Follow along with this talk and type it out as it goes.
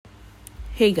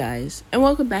Hey guys, and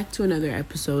welcome back to another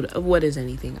episode of What Is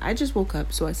Anything. I just woke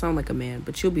up, so I sound like a man,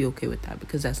 but you'll be okay with that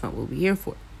because that's not what we're here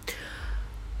for.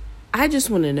 I just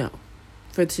want to know,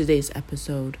 for today's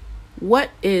episode,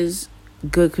 what is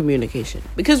good communication?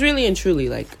 Because really and truly,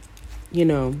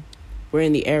 we're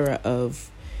in the era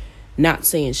of not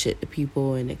saying shit to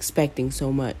people and expecting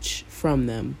so much from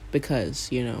them because,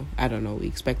 we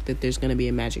expect that there's going to be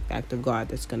a magic act of God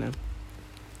that's going to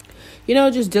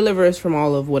just deliver us from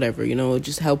all of whatever,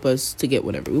 just help us to get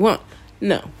whatever we want.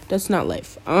 No, that's not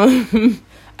life.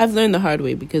 I've learned the hard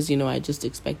way because, I just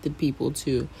expected people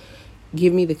to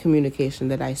give me the communication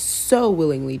that I so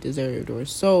willingly deserved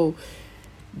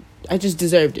I just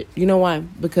deserved it. You know why?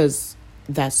 Because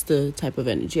that's the type of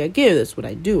energy I give. That's what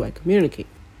I do. I communicate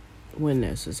when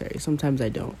necessary. Sometimes I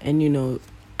don't. And,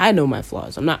 I know my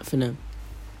flaws. I'm not finna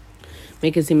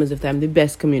make it seem as if I'm the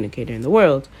best communicator in the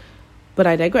world. But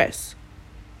I digress.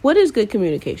 What is good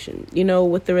communication?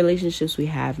 With the relationships we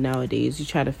have nowadays, you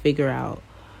try to figure out,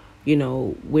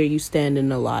 where you stand in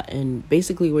a lot. And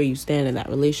basically where you stand in that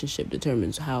relationship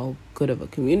determines how good of a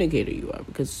communicator you are.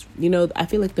 Because, I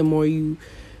feel like the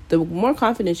more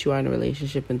confident you are in a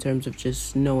relationship in terms of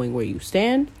just knowing where you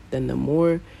stand, then the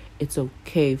more it's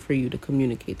okay for you to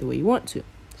communicate the way you want to.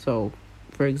 So,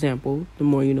 for example, the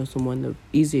more you know someone, the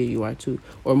easier you are to,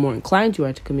 or more inclined you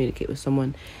are to communicate with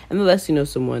someone. And the less you know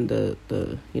someone, the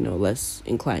less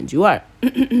inclined you are.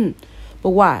 But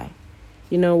why?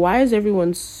 Why is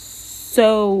everyone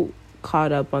so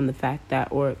caught up on the fact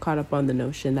that, or caught up on the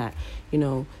notion that,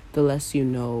 the less you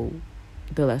know,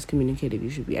 the less communicative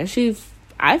you should be? Actually,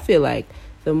 I feel like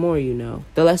the more you know,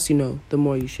 the less you know, the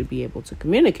more you should be able to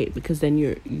communicate, because then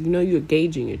you're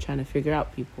gauging, you're trying to figure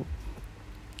out people.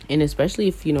 And especially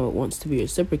if, it wants to be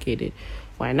reciprocated,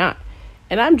 why not?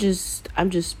 And I'm just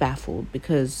baffled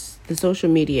because the social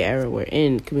media era we're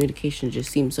in, communication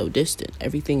just seems so distant.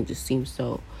 Everything just seems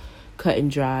so cut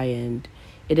and dry, and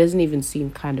it doesn't even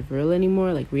seem kind of real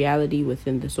anymore. Like, reality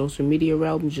within the social media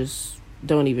realm just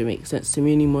don't even make sense to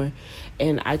me anymore.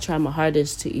 And I try my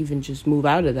hardest to even just move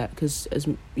out of that because, as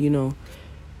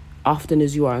often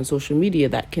as you are on social media,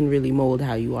 that can really mold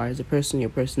how you are as a person,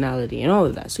 your personality, and all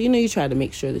of that. So, you try to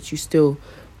make sure that you still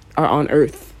are on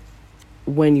earth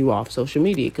when you off social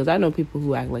media, because I know people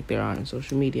who act like they're on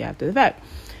social media after the fact.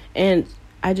 And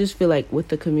I just feel like with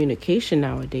the communication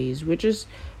nowadays, we're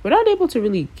not able to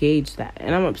really gauge that.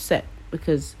 And I'm upset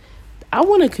because I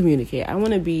want to communicate. I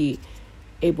want to be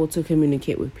able to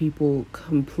communicate with people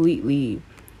completely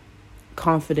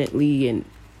confidently and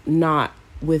not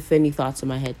with any thoughts in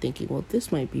my head thinking, well,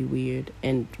 this might be weird.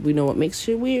 And we know what makes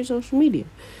shit weird: social media.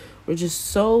 We're just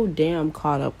so damn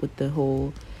caught up with the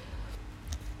whole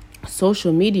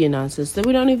social media nonsense that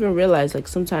we don't even realize, like,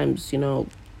 sometimes,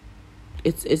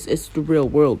 it's the real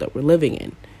world that we're living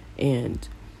in. And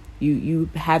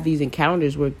you have these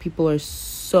encounters where people are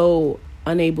so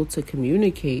unable to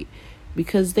communicate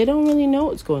because they don't really know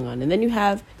what's going on. And then you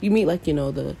meet, like,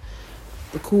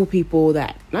 the cool people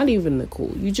that, not even the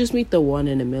cool, you just meet the 1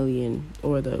 in a million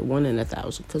or the 1 in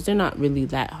 1,000, because they're not really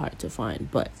that hard to find.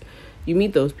 But you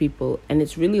meet those people and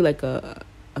it's really like a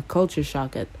culture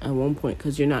shock at one point,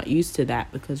 because you're not used to that,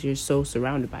 because you're so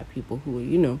surrounded by people who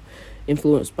are,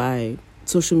 influenced by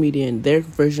social media, and their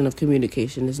version of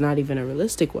communication is not even a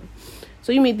realistic one.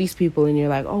 So you meet these people and you're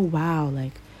like, oh wow,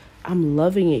 like, I'm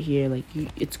loving it here, like,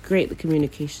 it's great, the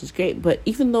communication's great. But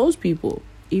even those people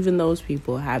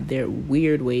have their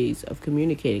weird ways of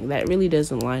communicating that really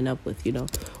doesn't line up with,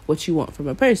 what you want from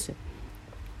a person.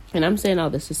 And I'm saying all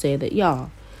this to say that,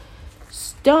 y'all,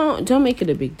 don't make it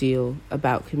a big deal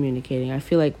about communicating. I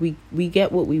feel like we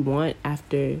get what we want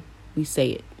after we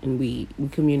say it and we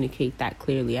communicate that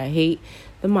clearly. I hate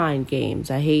the mind games.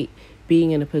 I hate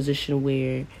being in a position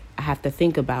where I have to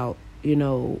think about,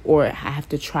 or I have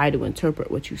to try to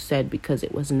interpret what you said because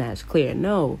it wasn't as clear.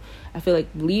 No, I feel like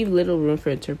leave little room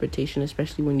for interpretation,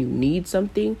 especially when you need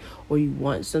something or you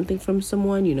want something from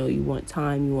someone. You want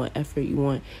time, you want effort, you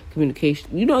want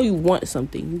communication. You want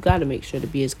something. You got to make sure to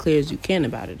be as clear as you can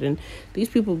about it. And these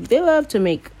people, they be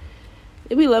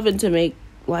loving to make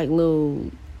like little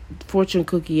fortune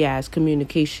cookie ass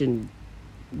communication.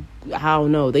 I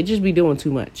don't know. They just be doing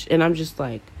too much. And I'm just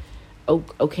like,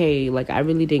 okay, like, I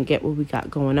really didn't get what we got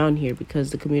going on here,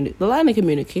 because the line of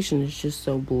communication is just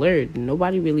so blurred and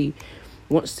nobody really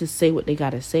wants to say what they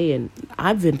gotta say. And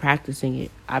I've been practicing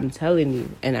it, I'm telling you,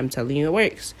 and I'm telling you it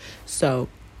works. So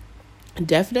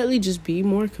definitely just be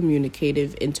more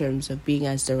communicative in terms of being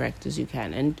as direct as you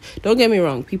can. And don't get me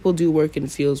wrong, people do work in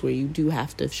fields where you do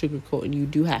have to sugarcoat and you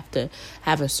do have to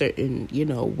have a certain,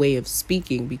 way of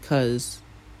speaking, because,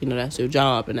 that's your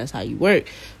job and that's how you work.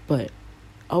 But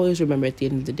always remember at the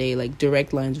end of the day, like,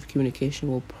 direct lines of communication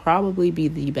will probably be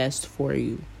the best for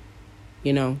you,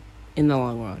 in the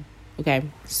long run. Okay,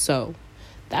 so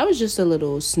that was just a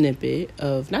little snippet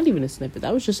of, not even a snippet,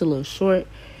 that was just a little short,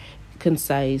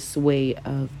 concise way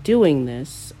of doing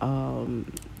this.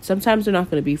 Sometimes they're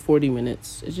not going to be 40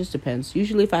 minutes. It just depends.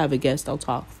 Usually if I have a guest, I'll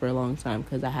talk for a long time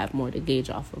because I have more to gauge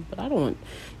off of. But I don't want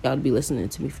y'all to be listening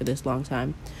to me for this long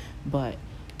time. But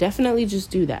definitely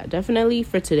just do that. Definitely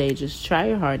for today, just try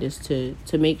your hardest to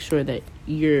make sure that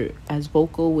you're as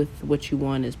vocal with what you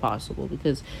want as possible.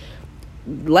 Because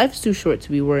life's too short to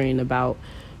be worrying about,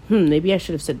 maybe I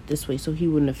should have said it this way so he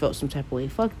wouldn't have felt some type of way.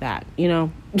 Fuck that,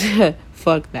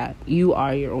 Fuck that. You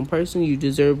are your own person. You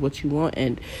deserve what you want.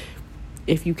 And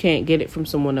if you can't get it from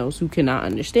someone else who cannot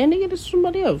understand it, get it from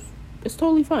somebody else. It's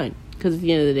totally fine. Because at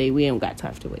the end of the day, we ain't got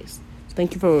time to waste. So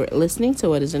thank you for listening to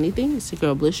What Is Anything. It's your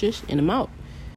girl Blicious, and I'm out.